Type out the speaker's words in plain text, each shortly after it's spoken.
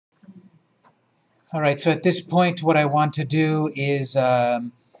All right, so at this point, what I want to do is,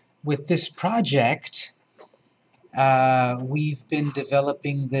 with this project, we've been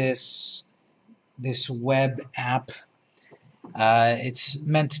developing this web app. It's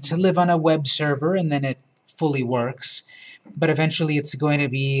meant to live on a web server, and then it fully works. But eventually, it's going to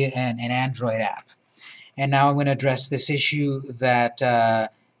be an Android app. And now I'm going to address this issue that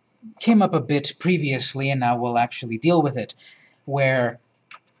came up a bit previously, and now we'll actually deal with it, where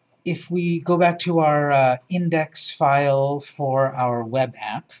if we go back to our index file for our web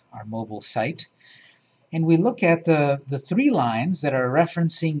app, our mobile site, and we look at the three lines that are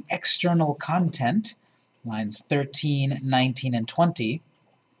referencing external content, lines 13, 19, and 20,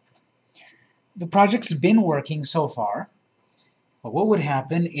 the project's been working so far. But what would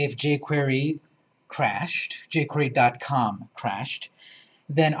happen if jQuery crashed, jQuery.com crashed?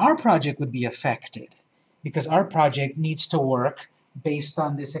 Then our project would be affected, because our project needs to work based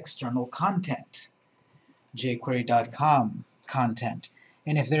on this external content, jQuery.com content.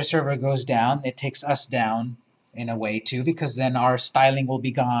 And if their server goes down, it takes us down in a way too, because then our styling will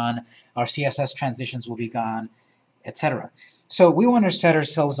be gone, our CSS transitions will be gone, etc. So we want to set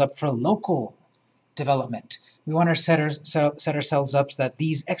ourselves up for local development. We want to set ourselves up so that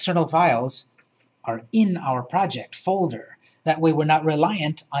these external files are in our project folder. That way we're not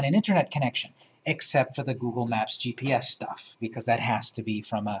reliant on an internet connection, except for the Google Maps GPS stuff, because that has to be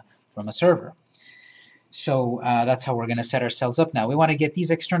from a server. So that's how we're going to set ourselves up now. We want to get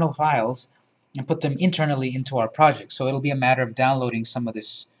these external files and put them internally into our project. So it'll be a matter of downloading some of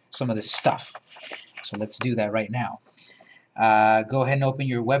this stuff. So let's do that right now. Go ahead and open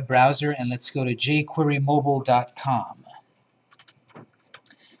your web browser, and let's go to jQueryMobile.com.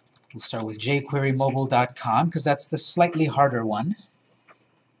 We'll start with jQueryMobile.com, because that's the slightly harder one.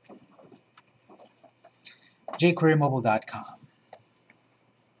 jQueryMobile.com.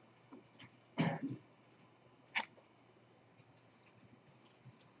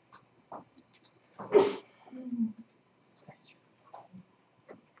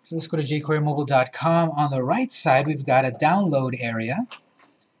 So let's go to jQueryMobile.com. On the right side, we've got a download area.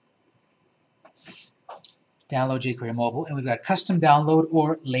 Download jQuery Mobile, and we've got custom download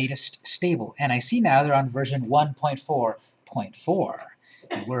or latest stable. And I see now they're on version 1.4.4.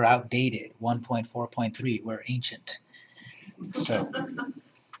 And we're outdated. 1.4.3, we're ancient. So we're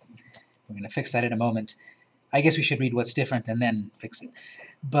going to fix that in a moment. I guess we should read what's different and then fix it.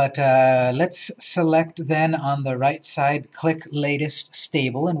 But let's select then on the right side, click latest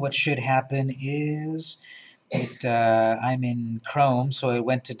stable, and what should happen is I'm in Chrome, so it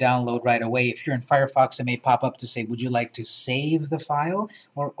went to download right away. If you're in Firefox, it may pop up to say, would you like to save the file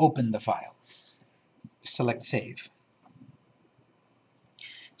or open the file? Select save.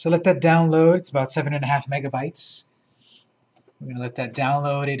 So let that download. It's about 7.5 megabytes. We're going to let that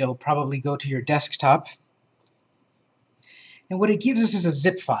download. It'll probably go to your desktop. And what it gives us is a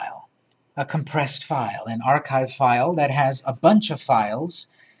zip file, a compressed file, an archive file that has a bunch of files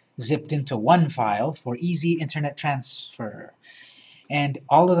zipped into one file for easy internet transfer. And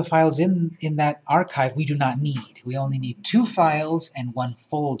all of the files in that archive we do not need. We only need 2 files and 1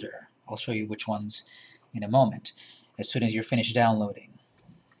 folder. I'll show you which ones in a moment, as soon as you're finished downloading.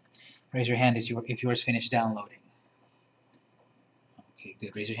 Raise your hand if yours finished downloading. Okay,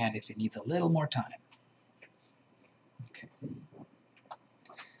 good. Raise your hand if it needs a little more time. Okay.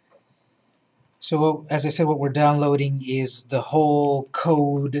 So as I said, what we're downloading is the whole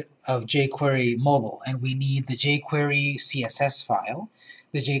code of jQuery Mobile, and we need the jQuery CSS file,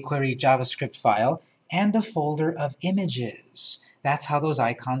 the jQuery JavaScript file, and a folder of images. That's how those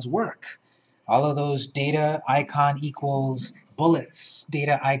icons work. All of those data icon equals bullets,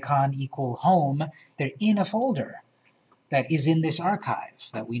 data icon equal home, they're in a folder that is in this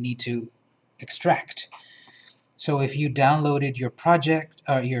archive that we need to extract. So if you downloaded your project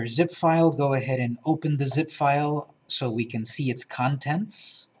or your zip file, go ahead and open the zip file so we can see its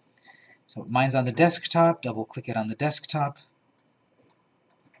contents. So mine's on the desktop, double click it on the desktop.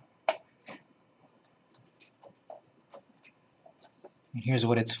 And here's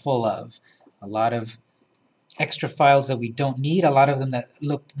what it's full of. A lot of extra files that we don't need, a lot of them that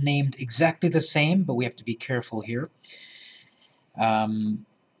look named exactly the same, but we have to be careful here.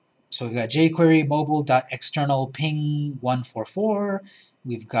 So we've got jQuery mobile.external ping 144.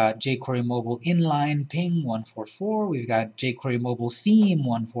 We've got jQuery mobile inline ping 144. We've got jQuery mobile theme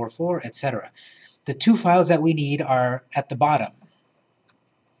 144, etc. The 2 files that we need are at the bottom.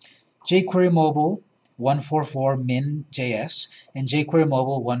 jQuery mobile 144 min.js and jQuery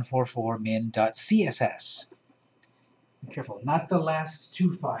mobile 144 min.css. Be careful, not the last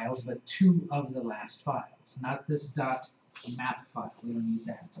 2 files, but 2 of the last files, not this .map file. We don't need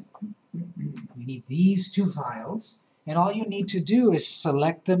that. We We need these two files, and all you need to do is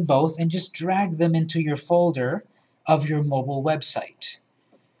select them both and just drag them into your folder of your mobile website.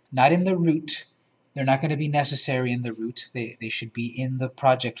 Not in the root. They're not going to be necessary in the root. They should be in the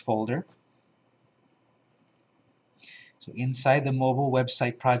project folder. So inside the mobile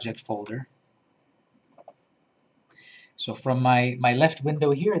website project folder. So from my left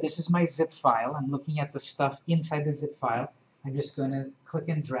window here, this is my zip file. I'm looking at the stuff inside the zip file. I'm just going to click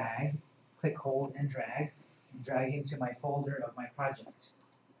and drag, click, hold, and drag into my folder of my project.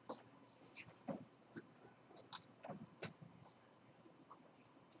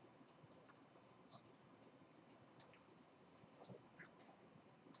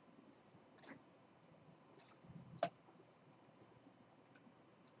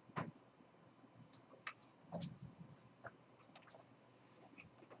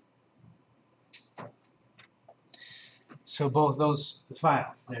 So both those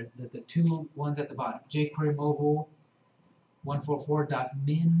files, they're the two ones at the bottom, jQuery mobile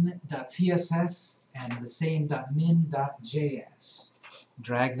 144.min.css and the same .min.js.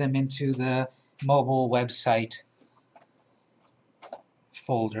 Drag them into the mobile website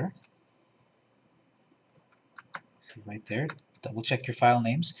folder. See right there, double check your file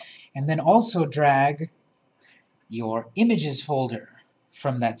names. And then also drag your images folder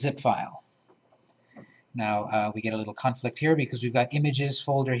from that zip file. Now we get a little conflict here because we've got images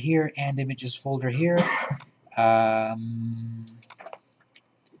folder here and images folder here. If I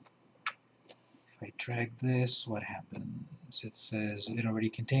drag this, what happens? It says it already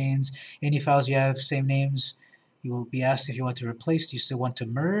contains any files you have, same names. You will be asked if you want to replace. Do you still want to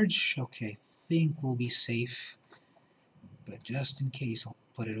merge? Okay, I think we'll be safe. But just in case, I'll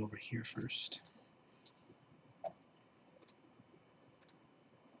put it over here first.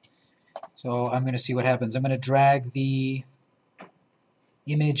 So I'm going to see what happens. I'm going to drag the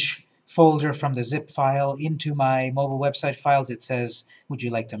image folder from the zip file into my mobile website files. It says, would you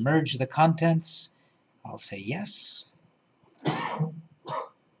like to merge the contents? I'll say yes.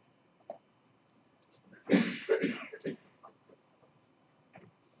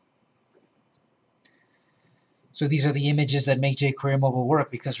 So these are the images that make jQuery Mobile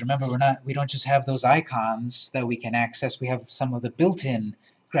work, because remember, we don't just have those icons that we can access, we have some of the built-in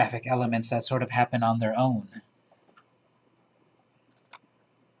graphic elements that sort of happen on their own.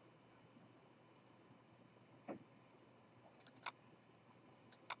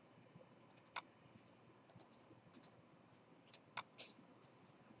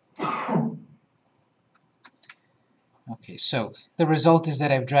 Okay, so the result is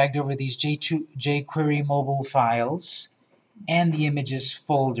that I've dragged over these jQuery mobile files and the images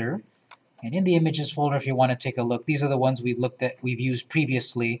folder. And in the images folder, if you want to take a look, these are the ones we've used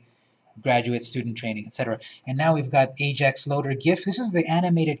previously, graduate student training, etc. And now we've got Ajax Loader GIF. This is the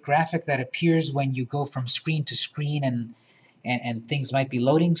animated graphic that appears when you go from screen to screen and things might be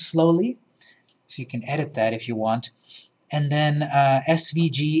loading slowly. So you can edit that if you want. And then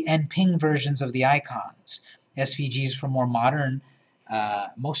SVG and ping versions of the icons. SVGs for more modern,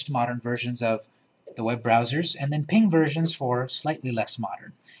 most modern versions of the web browsers, and then ping versions for slightly less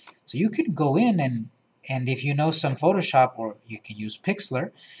modern. So you can go in and if you know some Photoshop, or you can use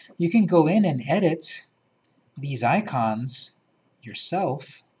Pixlr, you can go in and edit these icons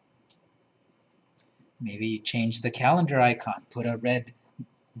yourself. Maybe you change the calendar icon, put a red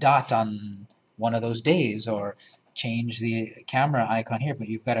dot on one of those days, or change the camera icon here, but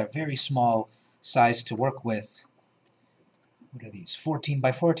you've got a very small size to work with. What are these? 14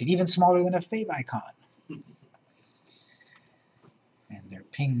 by 14, even smaller than a favicon. And they're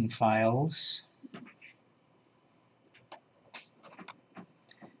ping files.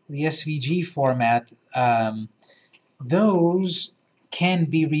 The SVG format, those can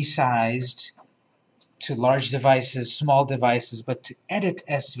be resized to large devices, small devices, but to edit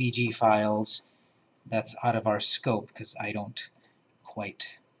SVG files, that's out of our scope because I don't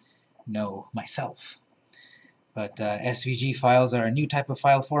quite know myself. But SVG files are a new type of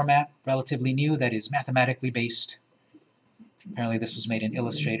file format, relatively new, that is mathematically based. Apparently this was made in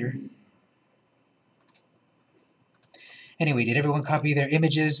Illustrator. Anyway, did everyone copy their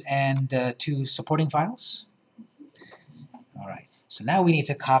images and two supporting files? Alright, so now we need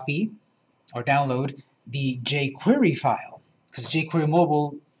to copy or download the jQuery file, because jQuery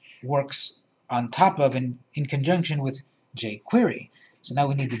Mobile works on top of and in conjunction with jQuery. So now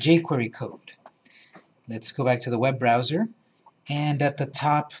we need the jQuery code. Let's go back to the web browser, and at the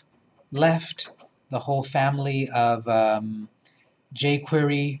top left, the whole family of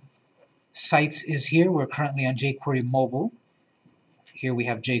jQuery sites is here. We're currently on jQuery Mobile. Here we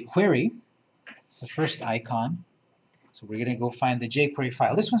have jQuery, the first icon. So we're going to go find the jQuery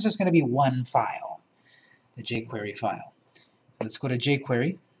file. This one's just going to be one file, the jQuery file. Let's go to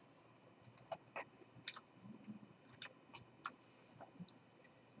jQuery.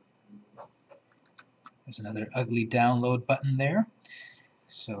 There's another ugly download button there.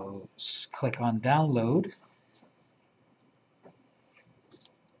 So click on download.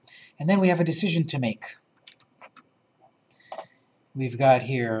 And then we have a decision to make. We've got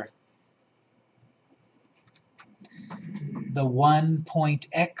here the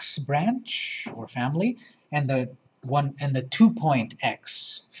 1.x branch or family and the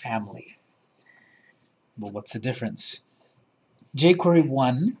 2.x family. Well, what's the difference? jQuery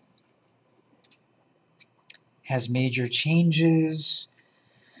 1 has major changes.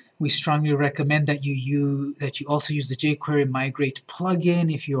 We strongly recommend that you also use the jQuery Migrate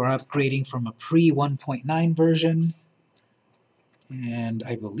plugin if you are upgrading from a pre-1.9 version. And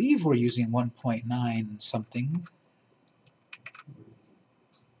I believe we're using 1.9 something.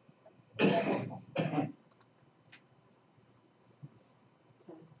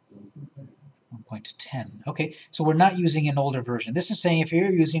 1.10. Okay, so we're not using an older version. This is saying if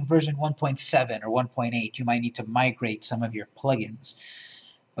you're using version 1.7 or 1.8, you might need to migrate some of your plugins.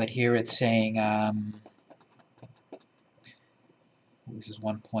 But here it's saying this is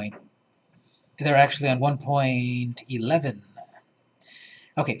 1. They're actually on 1.11.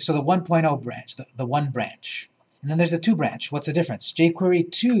 Okay, so the 1.0 branch, the one branch. And then there's a 2 branch. What's the difference? jQuery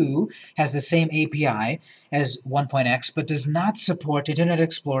 2 has the same API as 1.x, but does not support Internet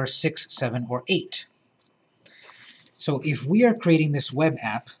Explorer 6, 7, or 8. So if we are creating this web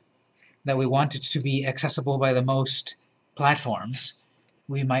app that we want it to be accessible by the most platforms,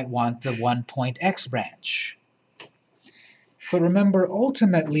 we might want the 1.x branch. But remember,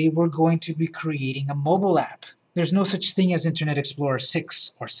 ultimately, we're going to be creating a mobile app. There's no such thing as Internet Explorer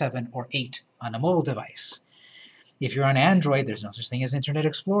 6 or 7 or 8 on a mobile device. If you're on Android, there's no such thing as Internet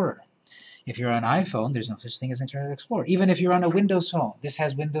Explorer. If you're on iPhone, there's no such thing as Internet Explorer. Even if you're on a Windows phone, this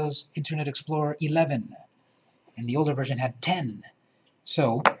has Windows Internet Explorer 11, and the older version had 10.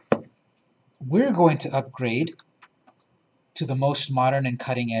 So we're going to upgrade to the most modern and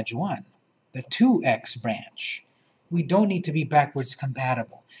cutting-edge one, the 2x branch. We don't need to be backwards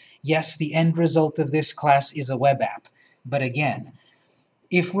compatible. Yes, the end result of this class is a web app, but again,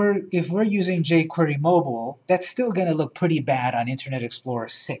 if we're using jQuery Mobile, that's still going to look pretty bad on Internet Explorer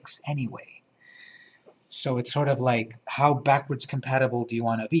 6 anyway. So it's sort of like, how backwards compatible do you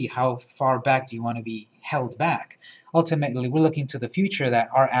want to be? How far back do you want to be held back? Ultimately, we're looking to the future that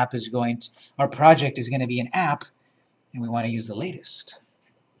our project is going to be an app, and we want to use the latest.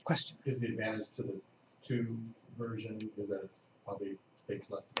 Question? Is the advantage to the 2 version is that it probably takes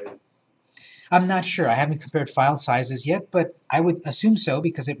less space? I'm not sure. I haven't compared file sizes yet, but I would assume so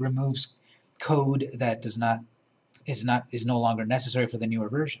because it removes code that is no longer necessary for the newer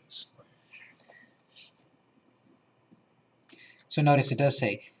versions. So notice it does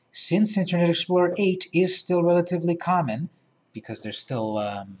say, since Internet Explorer 8 is still relatively common, because there's still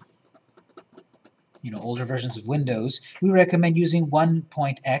older versions of Windows, we recommend using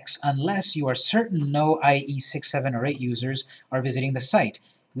 1.x unless you are certain no IE 6, 7, or 8 users are visiting the site.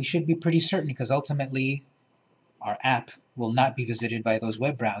 We should be pretty certain because ultimately our app will not be visited by those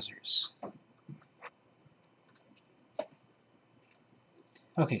web browsers.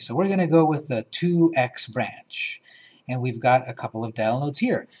 Okay, so we're going to go with the 2x branch. And we've got a couple of downloads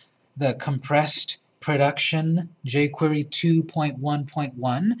here. The compressed production jQuery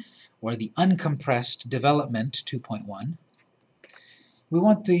 2.1.1 or the uncompressed development 2.1. We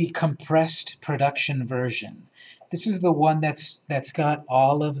want the compressed production version. This is the one that's got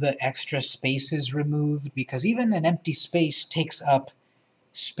all of the extra spaces removed, because even an empty space takes up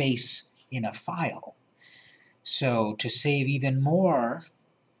space in a file. So to save even more,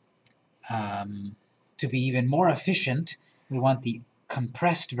 to be even more efficient, we want the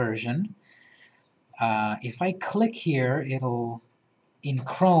compressed version. If I click here, in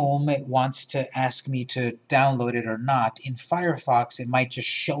Chrome, it wants to ask me to download it or not. In Firefox, it might just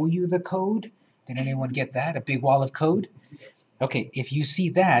show you the code. Did anyone get that? A big wall of code? Okay, if you see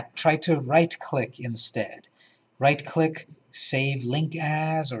that, try to right-click instead. Right-click, save link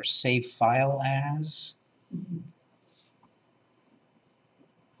as, or save file as.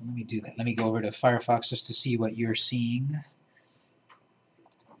 Let me do that. Let me go over to Firefox just to see what you're seeing.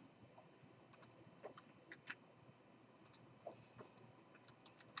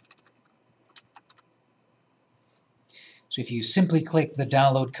 So if you simply click the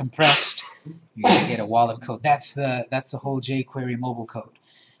download compressed, you're going to get a wall of code. That's the whole jQuery mobile code.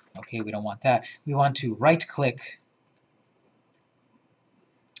 Okay, we don't want that. We want to right-click,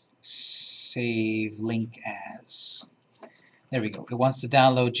 save link as. There we go. It wants to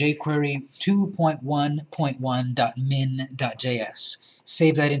download jQuery 2.1.1.min.js.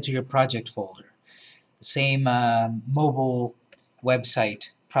 Save that into your project folder. The same mobile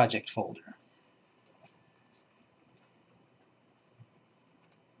website project folder.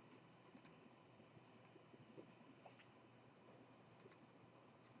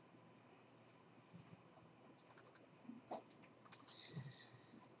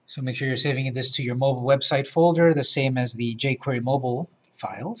 So make sure you're saving this to your mobile website folder, the same as the jQuery mobile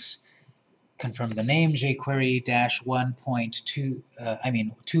files. Confirm the name, jQuery-1.2,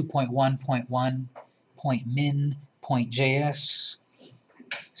 2.1.1.min.js.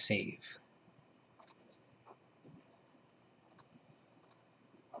 Save.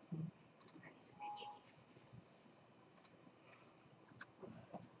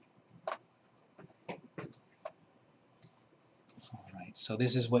 Alright, so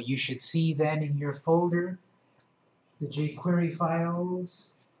this is what you should see then in your folder. The jQuery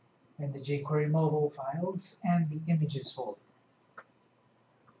files, and the jQuery mobile files, and the images folder.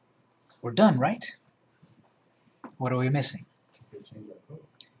 We're done, right? What are we missing? We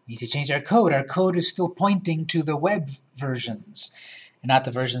need to change our code. Our code is still pointing to the web versions, and not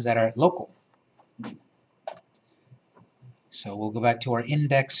the versions that are local. So we'll go back to our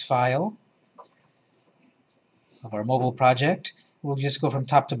index file of our mobile project. We'll just go from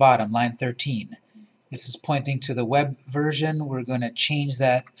top to bottom, line 13. This is pointing to the web version. We're going to change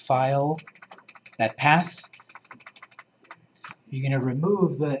that file, that path. You're going to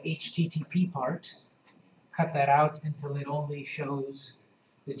remove the HTTP part, cut that out until it only shows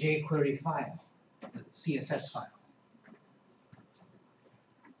the jQuery file, the CSS file.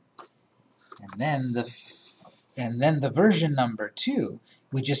 And then the version number too.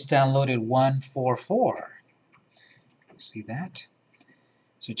 We just downloaded 144. See that?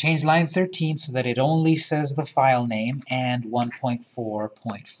 So change line 13 so that it only says the file name and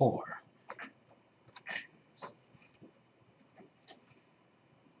 1.4.4.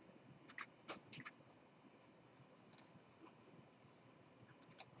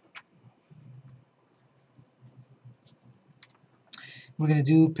 We're going to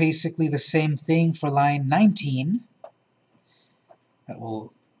do basically the same thing for line 19.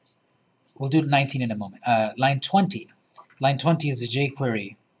 We'll do 19 in a moment. Line 20. Line 20 is a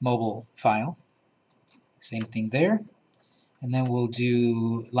jQuery mobile file. Same thing there. And then we'll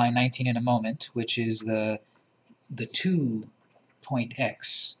do line 19 in a moment, which is the 2.x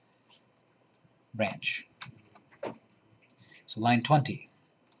branch. So line 20.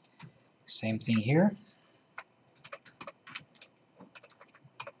 Same thing here.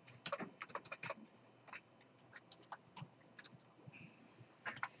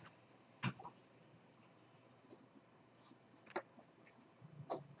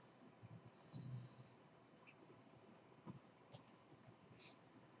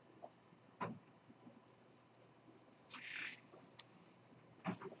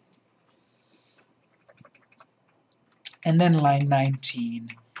 And then line 19,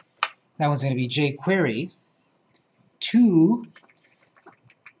 that one's going to be jQuery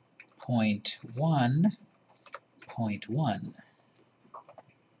 2.1.1.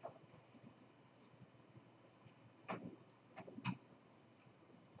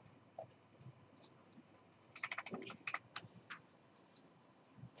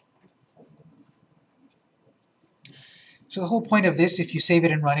 So the whole point of this, if you save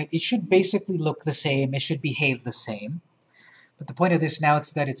it and run it, it should basically look the same, it should behave the same. But the point of this now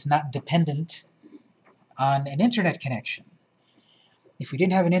is that it's not dependent on an internet connection. If we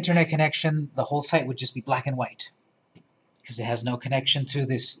didn't have an internet connection, the whole site would just be black and white, because it has no connection to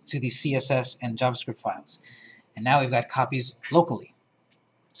these CSS and JavaScript files. And now we've got copies locally.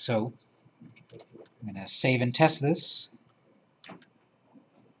 So I'm going to save and test this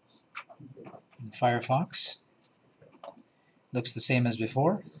in Firefox. Looks the same as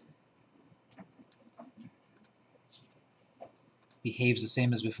before. Behaves the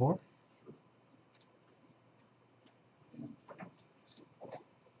same as before.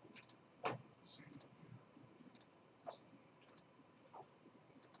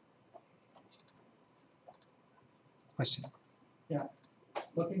 Question? Yeah.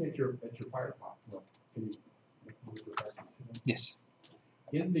 Looking at your Firefox, can you move your Firefox? Yes.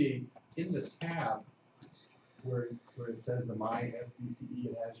 In the tab where it says the My SDCE,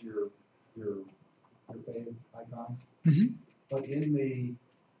 it has your fave icon. Mm-hmm. But in the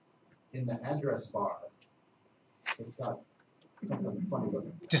address bar, it's got something funny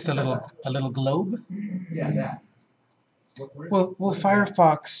looking. Just a little globe. Yeah, that. Well,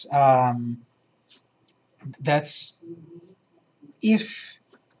 Firefox. That's if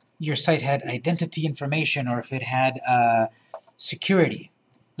your site had identity information, or if it had security.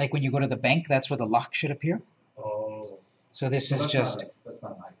 Like when you go to the bank, that's where the lock should appear. Oh. So this So is that's just, not that's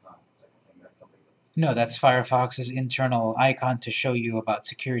not an icon type of thing, that's something that's. no, that's Firefox's internal icon to show you about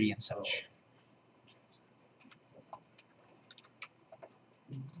security and such.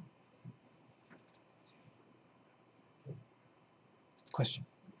 Question?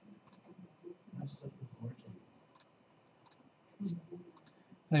 My stuff is working.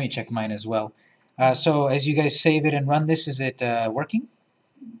 Let me check mine as well. So as you guys save it and run this, is it working?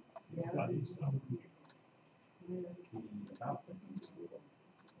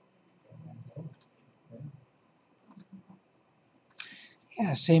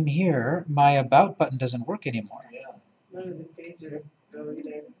 Yeah, same here. My About button doesn't work anymore.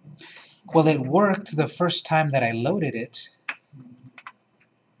 Well, it worked the first time that I loaded it.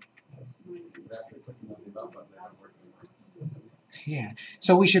 After clicking on the About button, they're not working. Yeah.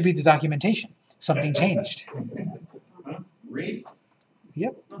 So we should read the documentation. Something changed. Read?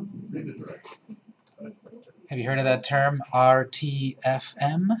 Yep. Read the directions. Have you heard of that term,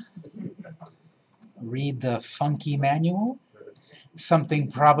 RTFM? Read the funky manual?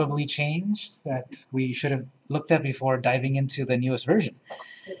 Something probably changed that we should have looked at before diving into the newest version.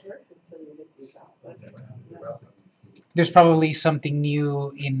 There's probably something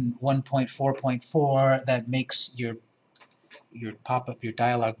new in 1.4.4 that makes your pop-up, your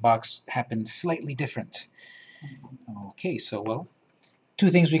dialog box happen slightly different. Okay, so well, two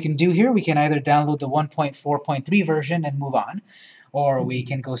things we can do here. We can either download the 1.4.3 version and move on, or we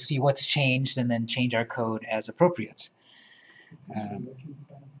can go see what's changed and then change our code as appropriate.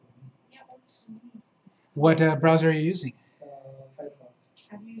 What browser are you using? Firefox.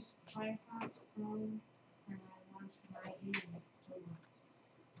 I've used Firefox, Chrome, and I launched my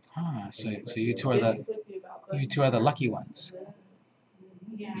Ah, so you two are the lucky ones.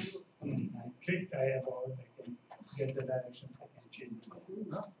 Yeah. Trick I have all, I can get the directions, I can change it.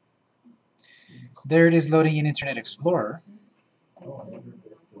 There it is loading in Internet Explorer. Oh, I wonder if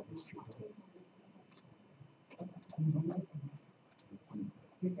it's still history.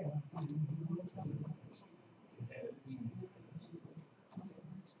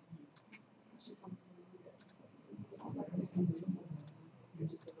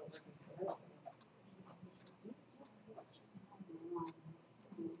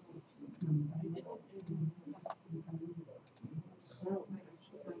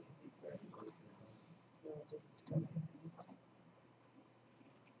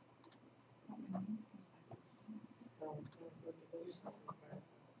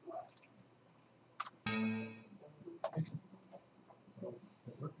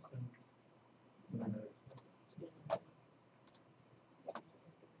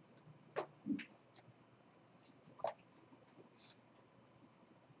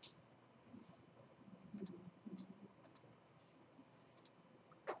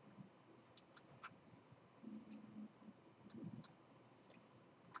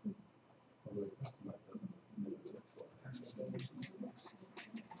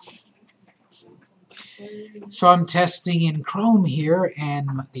 So I'm testing in Chrome here,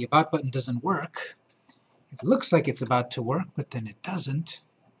 and the About button doesn't work. It looks like it's about to work, but then it doesn't.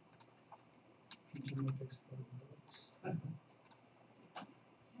 You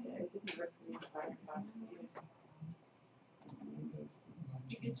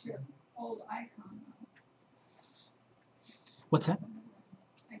get your old icon. What's that?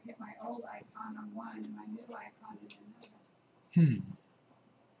 I get my old icon on one and my new icon in another.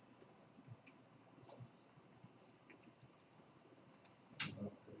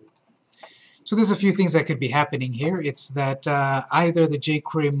 So there's a few things that could be happening here. It's that either the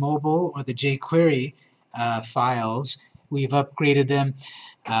jQuery mobile or the jQuery files, we've upgraded them,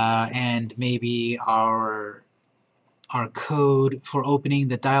 and maybe our code for opening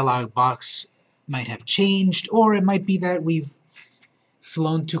the dialog box might have changed, or it might be that we've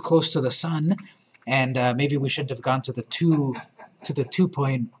flown too close to the sun, and maybe we should have gone to the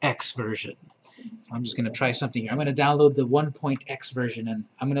 2.x version. I'm just going to try something here. I'm going to download the 1.x version, and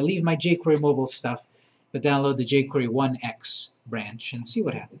I'm going to leave my jQuery mobile stuff, but download the jQuery 1x branch and see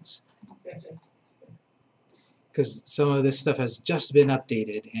what happens. Because some of this stuff has just been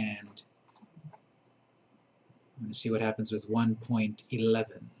updated, and I'm going to see what happens with 1.11.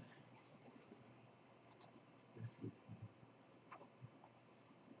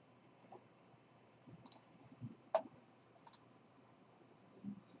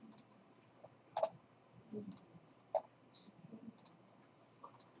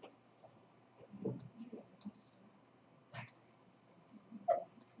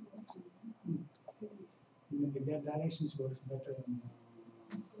 The directions works better than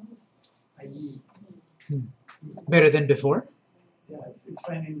IE. Better than before? it's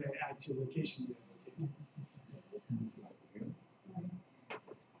finding the actual location.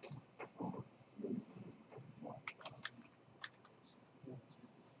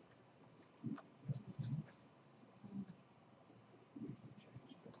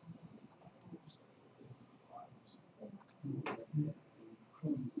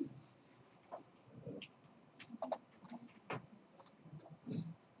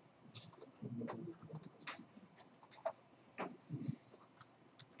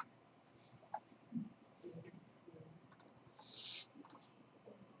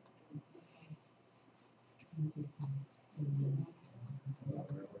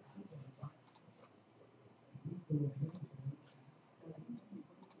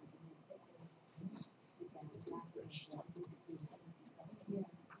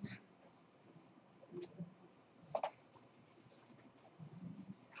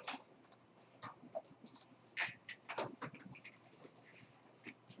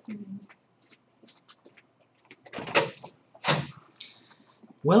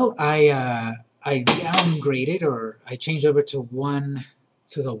 Well, I downgraded, or I changed over to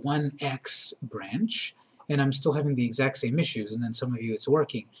the 1x branch, and I'm still having the exact same issues, and then some of you it's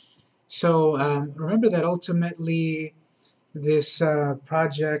working. So remember that ultimately this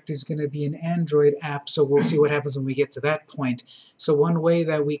project is going to be an Android app, so we'll see what happens when we get to that point. So one way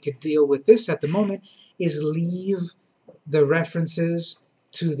that we could deal with this at the moment is leave the references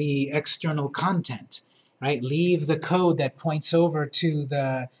to the external content, right? Leave the code that points over to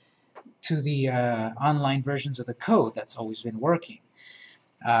the online versions of the code. That's always been working.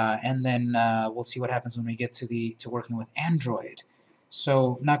 And then we'll see what happens when we get to working with Android.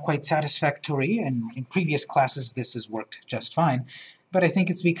 So not quite satisfactory, and in previous classes this has worked just fine, but I think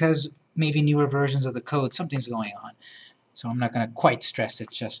it's because maybe newer versions of the code, something's going on. So I'm not going to quite stress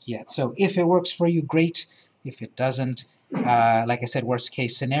it just yet. So if it works for you, great. If it doesn't, like I said, worst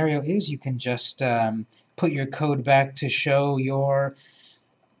case scenario is you can just put your code back to show your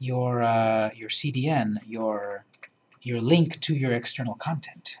CDN, your link to your external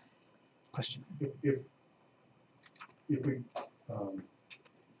content. Question? If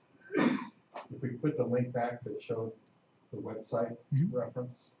we put the link back that showed the website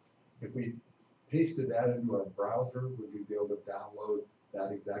reference, if we pasted that into our browser, would we be able to download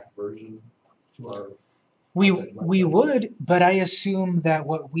that exact version to our We website? would, but I assume that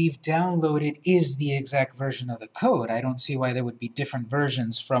what we've downloaded is the exact version of the code. I don't see why there would be different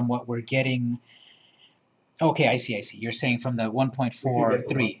versions from what we're getting. Okay, I see. You're saying from the 1.43.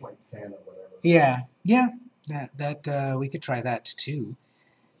 1.10 or whatever. Yeah, that we could try that too.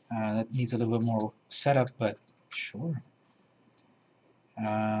 That needs a little bit more setup, but sure.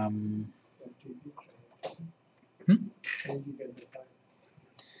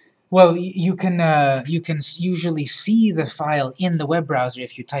 Well, you can usually see the file in the web browser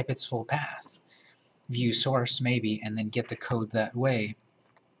if you type its full path. View source maybe, and then get the code that way.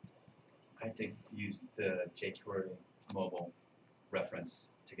 I think use the jQuery mobile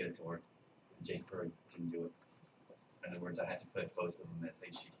reference to get it to work. jQuery didn't do it. In other words, I had to put both of them as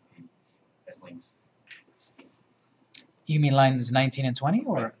HTTP, as links. You mean lines 19 and 20,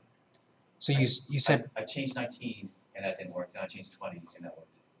 or? Right. So you said. I changed 19 and that didn't work. Now I changed 20 and that worked.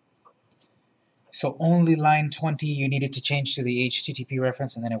 So only line 20 you needed to change to the HTTP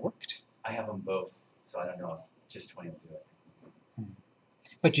reference, and then it worked? I have them both, so I don't know if just 20 will do it.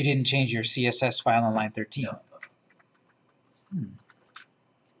 But you didn't change your CSS file on line 13? No.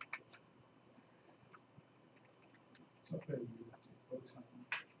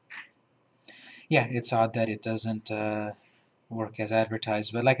 Yeah, it's odd that it doesn't work as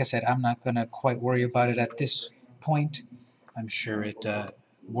advertised, but like I said, I'm not going to quite worry about it at this point. I'm sure it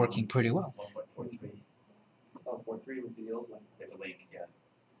working pretty well. 1.43. Oh, 4.3 would be the old one. There's a link, yeah.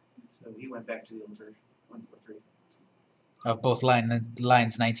 So he went back to the old version, 1.43. Of both lines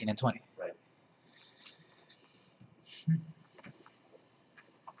 19 and 20. Right.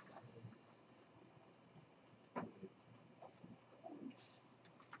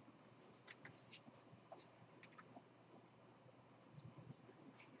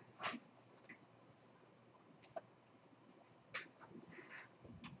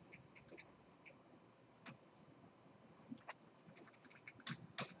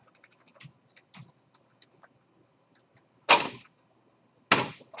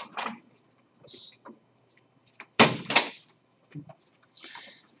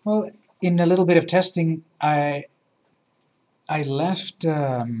 Well, in a little bit of testing, I left,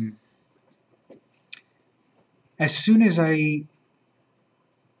 as soon as I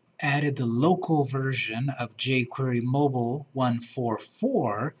added the local version of jQuery Mobile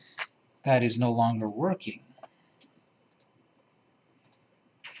 1.4.4, that is no longer working.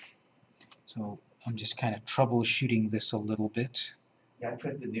 So I'm just kind of troubleshooting this a little bit. Yeah, I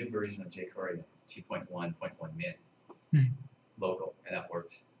put the new version of jQuery 2.1.1 min Hmm. local, and that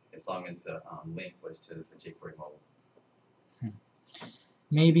worked as long as the link was to the jQuery mobile.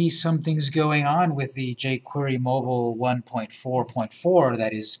 Maybe something's going on with the jQuery mobile 1.4.4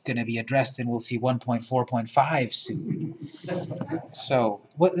 that is going to be addressed, and we'll see 1.4.5 soon. So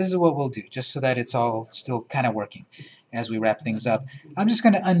this is what we'll do, just so that it's all still kind of working as we wrap things up. I'm just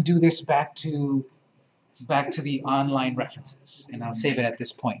going to undo this back to the online references, and I'll save it at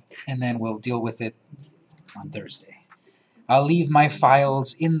this point, and then we'll deal with it on Thursday. I'll leave my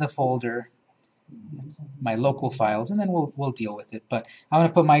files in the folder, my local files, and then we'll deal with it. But I'm going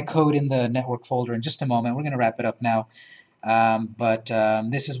to put my code in the network folder in just a moment. We're going to wrap it up now.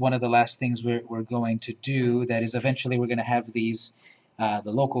 This is one of the last things we're going to do. That is, eventually we're going to have these the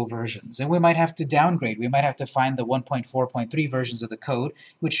local versions, and we might have to downgrade. We might have to find the 1.4.3 versions of the code,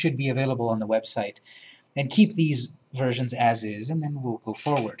 which should be available on the website, and keep these versions as is, and then we'll go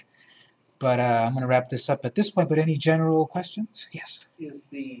forward. But I'm going to wrap this up at this point. But any general questions? Yes.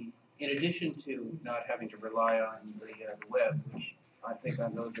 In addition to not having to rely on the web, which I think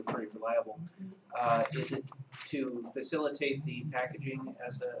on those are pretty reliable, is it to facilitate the packaging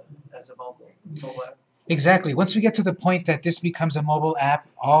as a mobile app? Exactly. Once we get to the point that this becomes a mobile app,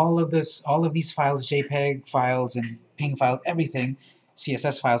 all of these files, JPEG files and PNG files, everything,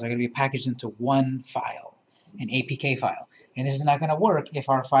 CSS files, are going to be packaged into one file, an APK file. And this is not going to work if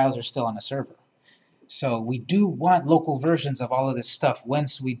our files are still on a server. So we do want local versions of all of this stuff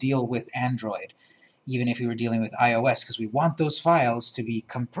once we deal with Android, even if we were dealing with iOS, because we want those files to be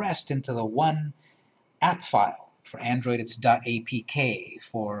compressed into the one app file. For Android, it's .apk.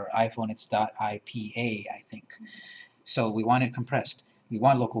 For iPhone, it's .ipa, I think. So we want it compressed. We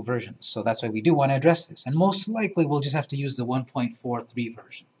want local versions. So that's why we do want to address this. And most likely, we'll just have to use the 1.43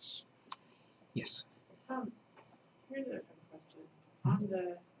 versions. Yes? Here's a question. On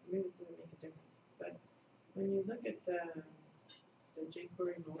the, maybe this doesn't make a difference, but when you look at the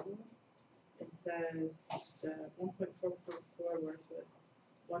jQuery mobile, it says the 1.4.4 works with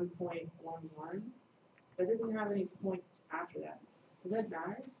 1.11, but it doesn't have any points after that. Does that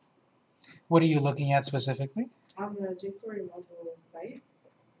matter? What are you looking at specifically? On the jQuery mobile site,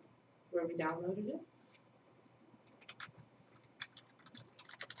 where we downloaded it?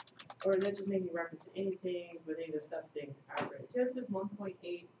 Or is that just making reference to anything with any of the stuff being accurate? So it says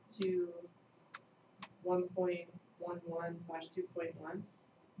 1.8 to 1.11/2.1.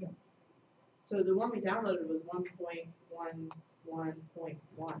 Yeah. So the one we downloaded was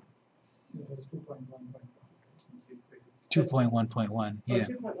 1.11.1. It was 2.1.1. 2.1.1, yeah. Or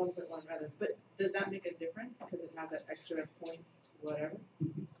 2.1.1 rather. But does that make a difference because it has that extra point, whatever?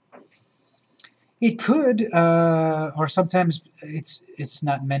 It could, or sometimes it's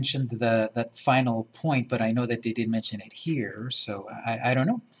not mentioned that final point, but I know that they did mention it here, so I don't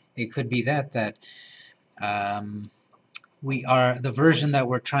know. It could be that the version that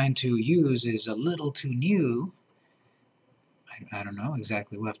we're trying to use is a little too new. I don't know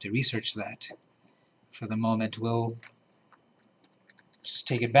exactly. We'll have to research that. For the moment, we'll just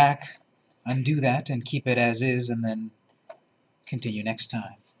take it back, undo that, and keep it as is, and then continue next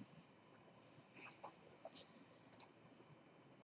time.